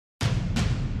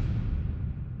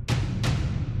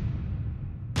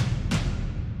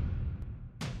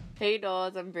Hey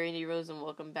dolls, I'm Brandi Rose and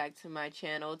welcome back to my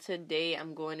channel. Today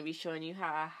I'm going to be showing you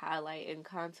how I highlight and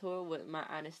contour with my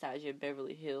Anatasia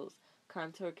Beverly Hills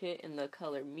contour kit in the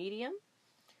color medium.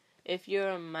 If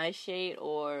you're my shade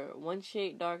or one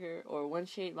shade darker or one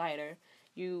shade lighter,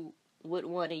 you would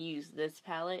want to use this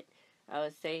palette, I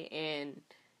would say. And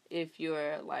if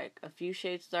you're like a few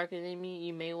shades darker than me,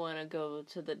 you may want to go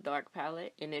to the dark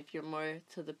palette. And if you're more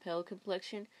to the pale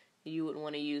complexion, you would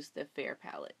want to use the fair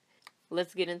palette.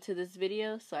 Let's get into this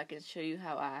video so I can show you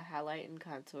how I highlight and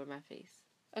contour my face.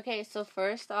 Okay, so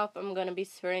first off, I'm going to be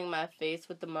spraying my face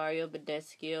with the Mario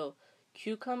Badescu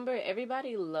Cucumber.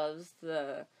 Everybody loves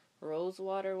the rose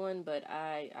water one, but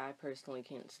I personally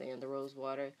can't stand the rose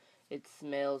water. It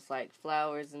smells like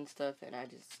flowers and stuff, and I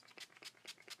just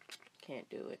can't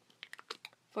do it.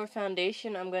 For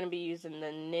foundation, I'm going to be using the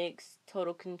NYX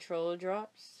Total Control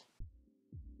Drops.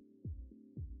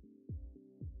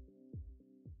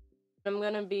 I'm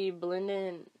going to be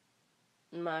blending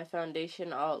my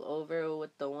foundation all over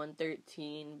with the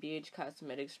 113 BH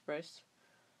Cosmetics brush.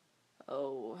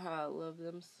 Oh, how I love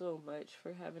them so much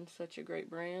for having such a great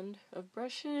brand of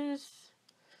brushes.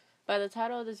 By the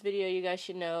title of this video, you guys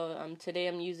should know, today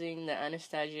I'm using the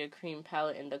Anastasia Cream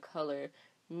Palette in the color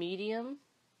medium.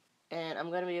 And I'm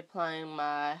going to be applying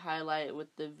my highlight with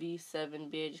the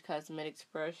V7 BH Cosmetics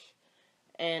brush.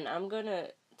 And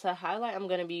to highlight, I'm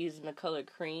going to be using the color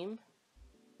cream.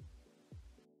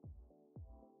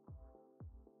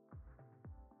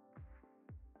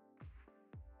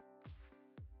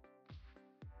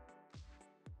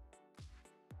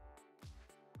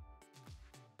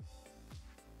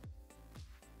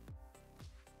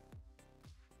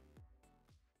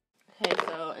 Okay,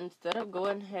 so instead of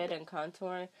going ahead and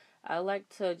contouring, I like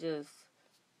to just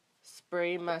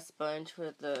spray my sponge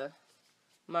with the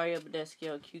Mario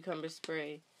Badescu Cucumber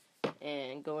Spray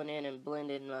and going in and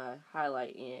blending my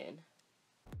highlight in.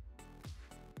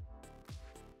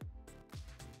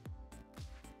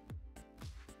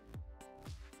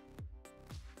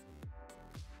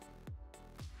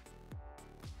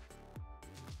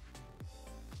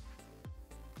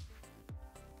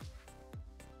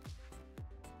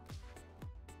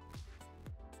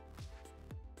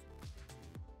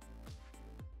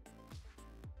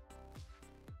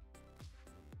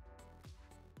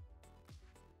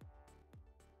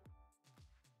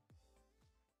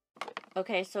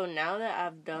 Okay, so now that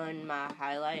I've done my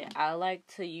highlight, I like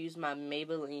to use my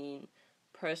Maybelline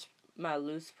my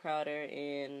loose powder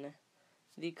in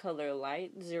the color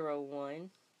Light 01.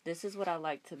 This is what I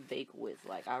like to bake with.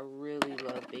 Like, I really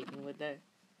love baking with that.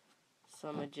 So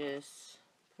I'm going to just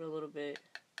put a little bit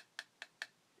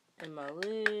in my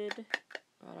lid.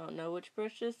 I don't know which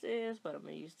brush this is, but I'm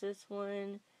going to use this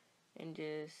one and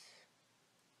just...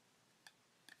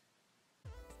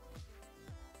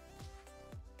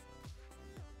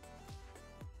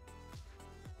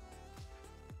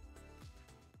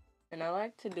 And I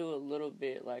like to do a little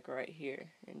bit like right here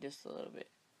and just a little bit.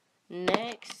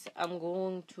 Next, I'm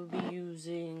going to be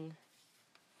using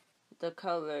the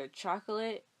color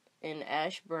Chocolate and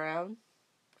Ash Brown.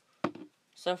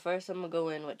 So first I'm going to go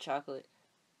in with chocolate.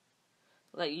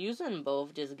 Like, using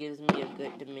both just gives me a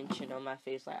good dimension on my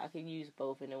face. Like, I could use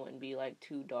both and it wouldn't be like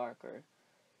too dark or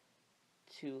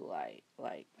too light.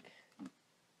 Like,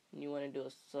 when you want to do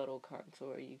a subtle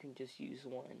contour, you can just use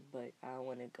one. But I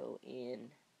want to go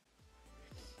in.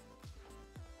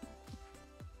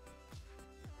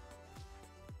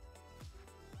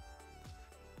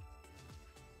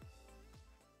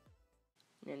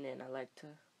 And then I like to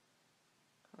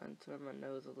contour my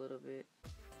nose a little bit.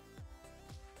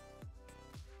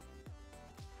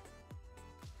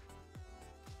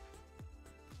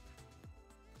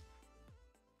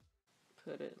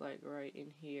 Put it like right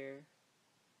in here.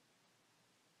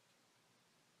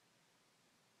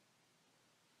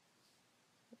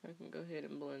 I can go ahead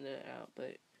and blend it out,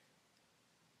 but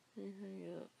anything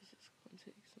else is going to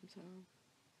take some time.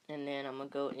 And then I'm going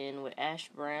to go in with Ash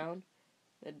Brown,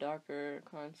 the darker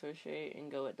contour shade,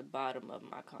 and go at the bottom of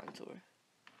my contour.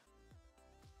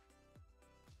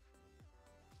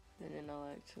 And then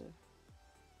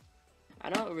I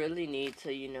don't really need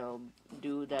to, you know,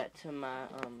 do that to my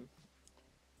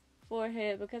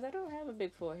forehead because I don't have a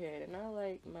big forehead and I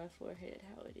like my forehead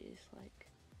how it is, like.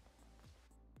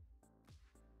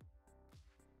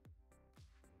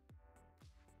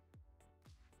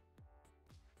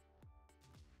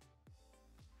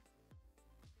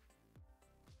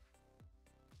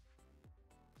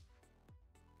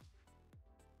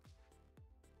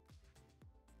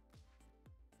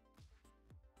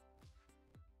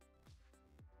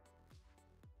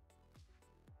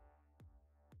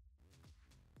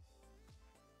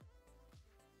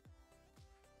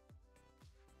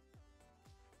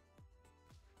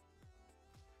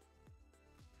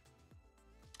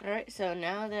 Alright, so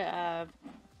now that I've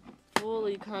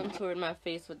fully contoured my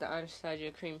face with the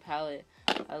Anastasia cream palette,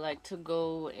 I like to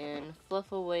go and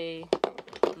fluff away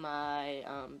my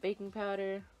baking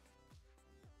powder.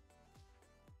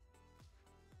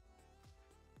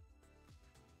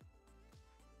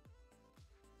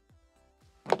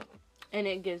 And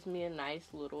it gives me a nice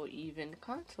little even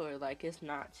contour. Like, it's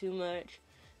not too much.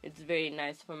 It's very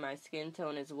nice for my skin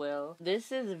tone as well.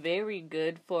 This is very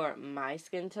good for my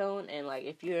skin tone. And, like,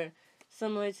 if you're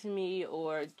similar to me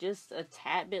or just a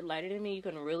tad bit lighter than me, you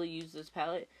can really use this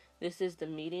palette. This is the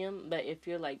medium. But if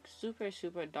you're, like, super,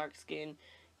 super dark skin,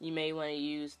 you may want to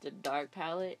use the dark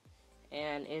palette.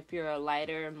 And if you're a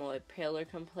lighter, more paler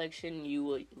complexion, you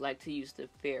would like to use the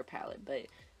fair palette. But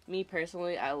me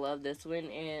personally, I love this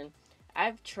one. And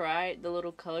I've tried the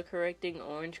little color correcting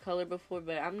orange color before,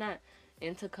 but I'm not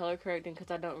into color correcting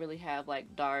because I don't really have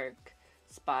like dark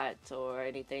spots or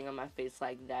anything on my face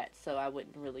like that, so I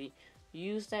wouldn't really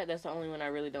use that. That's the only one I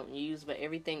really don't use, but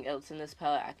everything else in this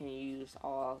palette I can use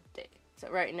all day. So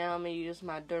right now I'm going to use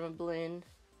my Derma Blend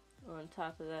on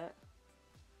top of that.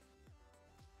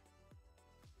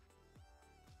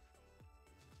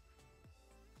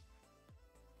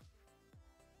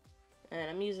 And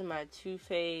I'm using my Too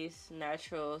Faced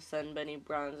Natural Sun Bunny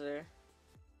Bronzer.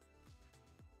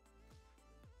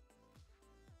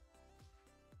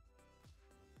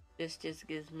 This just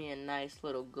gives me a nice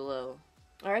little glow.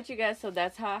 Alright, you guys, so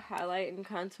that's how I highlight and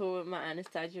contour with my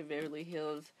Anastasia Beverly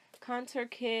Hills contour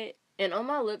kit. And on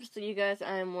my lips, you guys,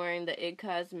 I am wearing the IT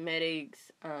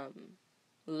Cosmetics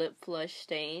Lip Flush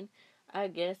Stain. I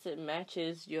guess it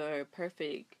matches your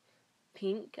perfect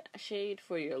pink shade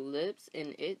for your lips,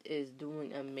 and it is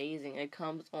doing amazing. It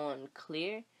comes on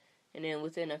clear, and then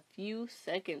within a few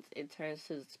seconds it turns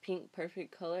to this pink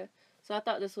perfect color. So I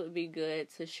thought this would be good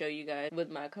to show you guys with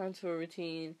my contour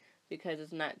routine because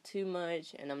it's not too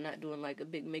much and I'm not doing like a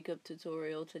big makeup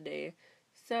tutorial today.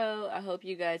 So I hope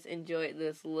you guys enjoyed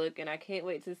this look, and I can't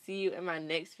wait to see you in my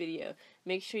next video.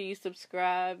 Make sure you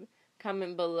subscribe,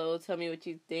 comment below, tell me what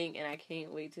you think, and I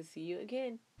can't wait to see you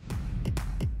again.